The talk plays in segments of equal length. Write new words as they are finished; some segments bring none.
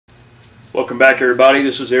Welcome back, everybody.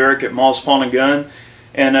 This is Eric at Moss Pawn & Gun,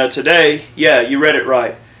 and today, yeah, you read it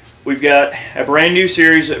right. We've got a brand new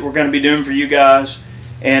series that we're going to be doing for you guys,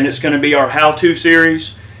 and it's going to be our how-to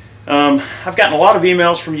series. I've gotten a lot of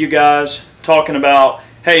emails from you guys talking about,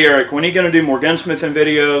 hey Eric, when are you going to do more gunsmithing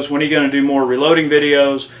videos? When are you going to do more reloading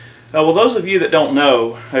videos? Well, those of you that don't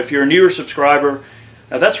know, if you're a newer subscriber,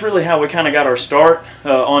 that's really how we kind of got our start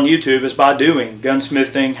on YouTube, is by doing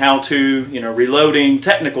gunsmithing, how-to, reloading,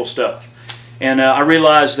 technical stuff. And I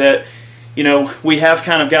realized that, we have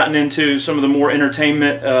kind of gotten into some of the more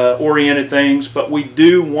entertainment-oriented things, but we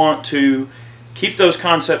do want to keep those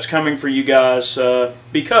concepts coming for you guys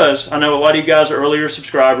because I know a lot of you guys are earlier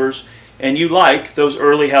subscribers and you like those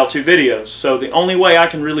early how-to videos. So the only way I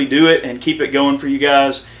can really do it and keep it going for you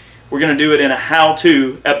guys, we're going to do it in a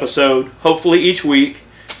how-to episode, hopefully each week.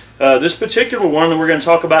 This particular one that we're going to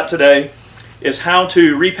talk about today is how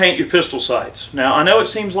to repaint your pistol sights. Now, I know it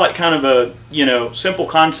seems like kind of a simple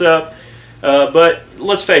concept, but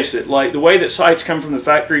let's face it, like the way that sights come from the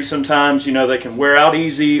factory, sometimes they can wear out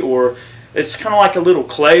easy, or it's kind of like a little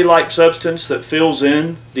clay-like substance that fills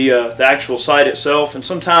in the actual sight itself, and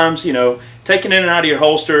sometimes taking it in and out of your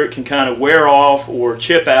holster, it can kind of wear off or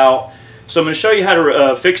chip out. So I'm going to show you how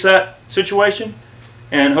to fix that situation,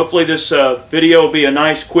 and hopefully this video will be a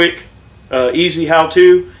nice, quick, easy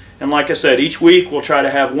how-to. And like I said, each week we'll try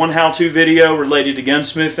to have one how-to video related to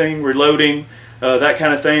gunsmithing, reloading, that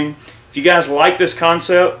kind of thing. If you guys like this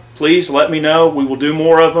concept, please let me know. We will do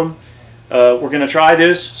more of them. We're going to try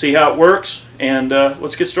this, see how it works, and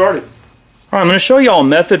let's get started. All right, I'm going to show you all a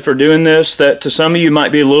method for doing this that to some of you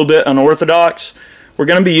might be a little bit unorthodox. We're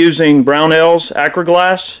going to be using Brownell's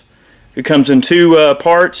Acroglass. It comes in two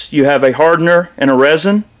parts. You have a hardener and a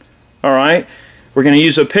resin. All right. We're going to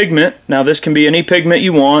use a pigment. Now this can be any pigment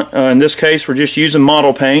you want. In this case we're just using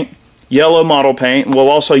model paint, yellow model paint, and we'll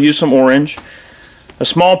also use some orange. A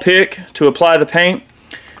small pick to apply the paint.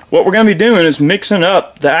 What we're going to be doing is mixing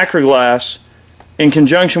up the Acroglass in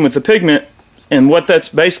conjunction with the pigment, and what that's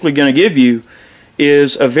basically going to give you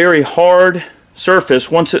is a very hard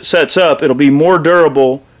surface. Once it sets up, it'll be more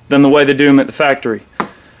durable than the way they do them at the factory.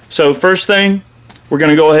 So first thing, we're going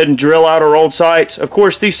to go ahead and drill out our old sights. Of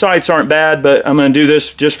course, these sights aren't bad, but I'm going to do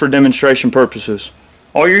this just for demonstration purposes.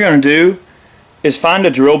 All you're going to do is find a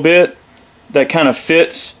drill bit that kind of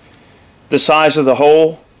fits the size of the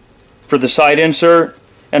hole for the sight insert,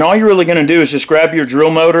 and all you're really going to do is just grab your drill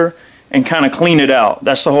motor and kind of clean it out.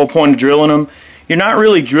 That's the whole point of drilling them. You're not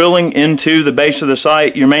really drilling into the base of the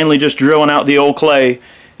sight. You're mainly just drilling out the old clay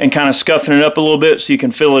and kind of scuffing it up a little bit so you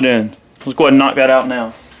can fill it in. Let's go ahead and knock that out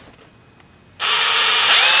now.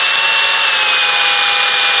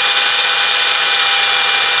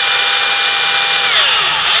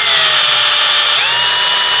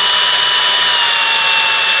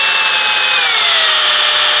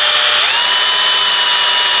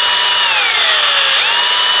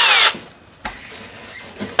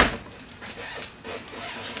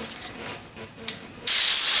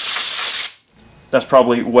 That's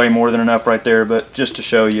probably way more than enough right there, but just to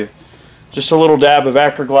show you. Just a little dab of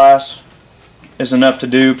Acroglass is enough to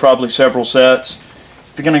do probably several sets.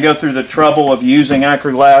 If you're going to go through the trouble of using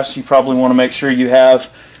Acroglass, you probably want to make sure you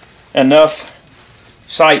have enough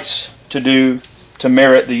sights to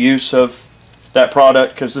merit the use of that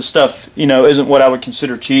product, because this stuff, isn't what I would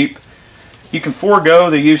consider cheap. You can forego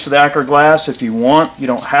the use of the Acroglass if you want. You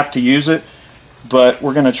don't have to use it, but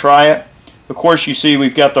we're going to try it. Of course, you see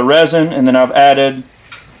we've got the resin, and then I've added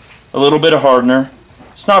a little bit of hardener.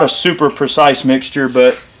 It's not a super precise mixture,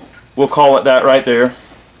 but we'll call it that right there.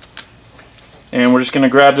 And we're just going to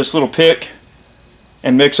grab this little pick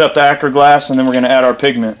and mix up the Acroglass, and then we're going to add our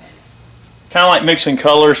pigment. Kind of like mixing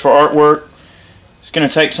colors for artwork. Just going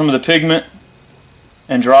to take some of the pigment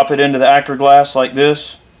and drop it into the Acroglass like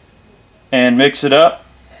this and mix it up.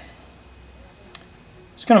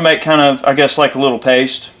 It's going to make kind of, I guess, like a little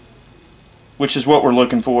paste, which is what we're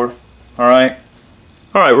looking for. Alright,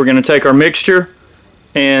 we're going to take our mixture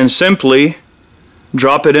and simply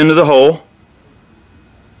drop it into the hole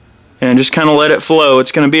and just kind of let it flow.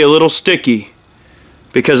 It's going to be a little sticky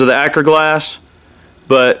because of the Acroglass,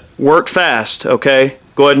 but work fast, okay?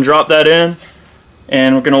 Go ahead and drop that in,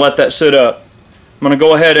 and we're going to let that sit up. I'm going to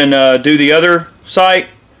go ahead and do the other sight,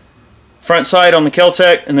 front sight on the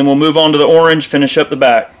Kel-Tec, and then we'll move on to the orange, finish up the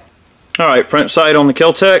back. Alright, front sight on the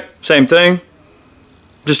Kel-Tec, same thing.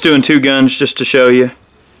 Just doing two guns just to show you.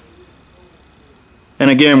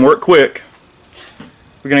 And again, work quick.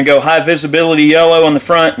 We're going to go high visibility yellow on the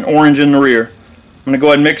front and orange in the rear. I'm going to go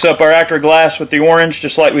ahead and mix up our Acroglass with the orange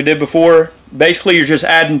just like we did before. Basically, you're just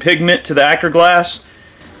adding pigment to the Acroglass,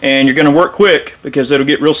 and you're going to work quick because it'll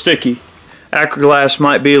get real sticky. Acroglass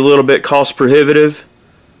might be a little bit cost prohibitive.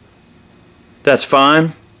 That's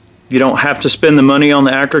fine. You don't have to spend the money on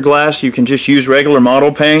the Acroglass. You can just use regular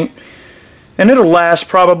model paint, and it'll last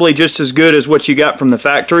probably just as good as what you got from the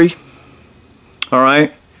factory.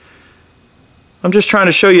 Alright, I'm just trying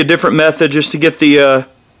to show you a different method just to get the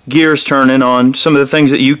gears turning on some of the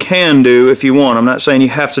things that you can do if you want. I'm not saying you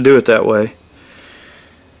have to do it that way.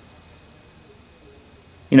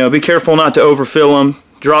 You know, be careful not to overfill them.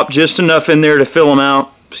 Drop just enough in there to fill them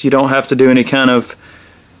out so you don't have to do any kind of,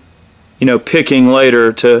 you know, picking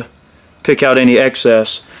later to pick out any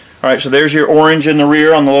excess. Alright, so there's your orange in the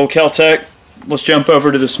rear on the little Caltech. Let's jump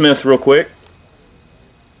over to the Smith real quick.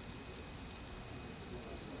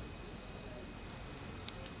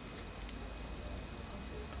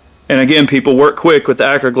 And again, people, work quick with the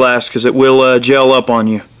Acroglass because it will gel up on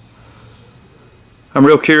you. I'm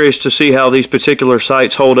real curious to see how these particular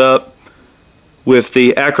sites hold up with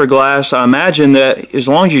the Acroglass. I imagine that as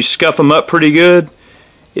long as you scuff them up pretty good,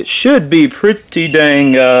 it should be pretty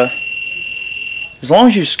dang, as long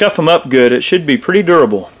as you scuff them up good, it should be pretty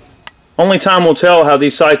durable. Only time will tell how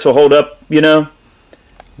these sites will hold up, you know.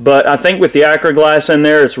 But I think with the Acroglass in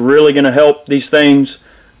there, it's really going to help these things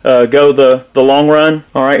go the long run.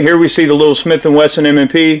 Alright, here we see the little Smith & Wesson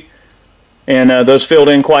M&P, and those filled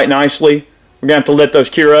in quite nicely. We're going to have to let those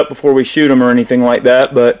cure up before we shoot them or anything like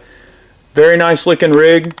that, but very nice looking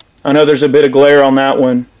rig. I know there's a bit of glare on that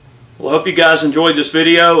one. Well, I hope you guys enjoyed this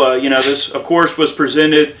video. You know, this of course was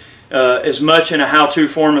presented as much in a how-to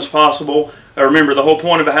form as possible. Remember, the whole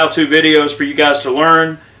point of a how-to video is for you guys to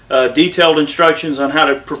learn detailed instructions on how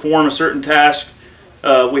to perform a certain task.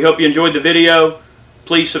 We hope you enjoyed the video.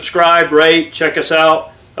 Please subscribe, rate, check us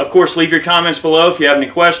out. Of course, leave your comments below if you have any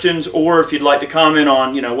questions, or if you'd like to comment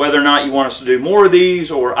on, you know, whether or not you want us to do more of these,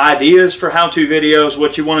 or ideas for how-to videos,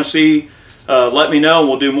 what you want to see. Let me know and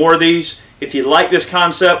we'll do more of these. If you like this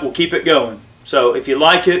concept, we'll keep it going. So if you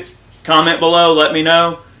like it, comment below, let me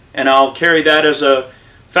know, and I'll carry that as a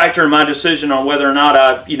factor in my decision on whether or not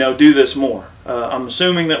I, you know, do this more. I'm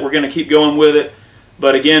assuming that we're going to keep going with it.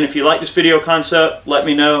 But again, if you like this video concept, let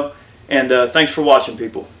me know. And thanks for watching,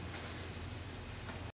 people.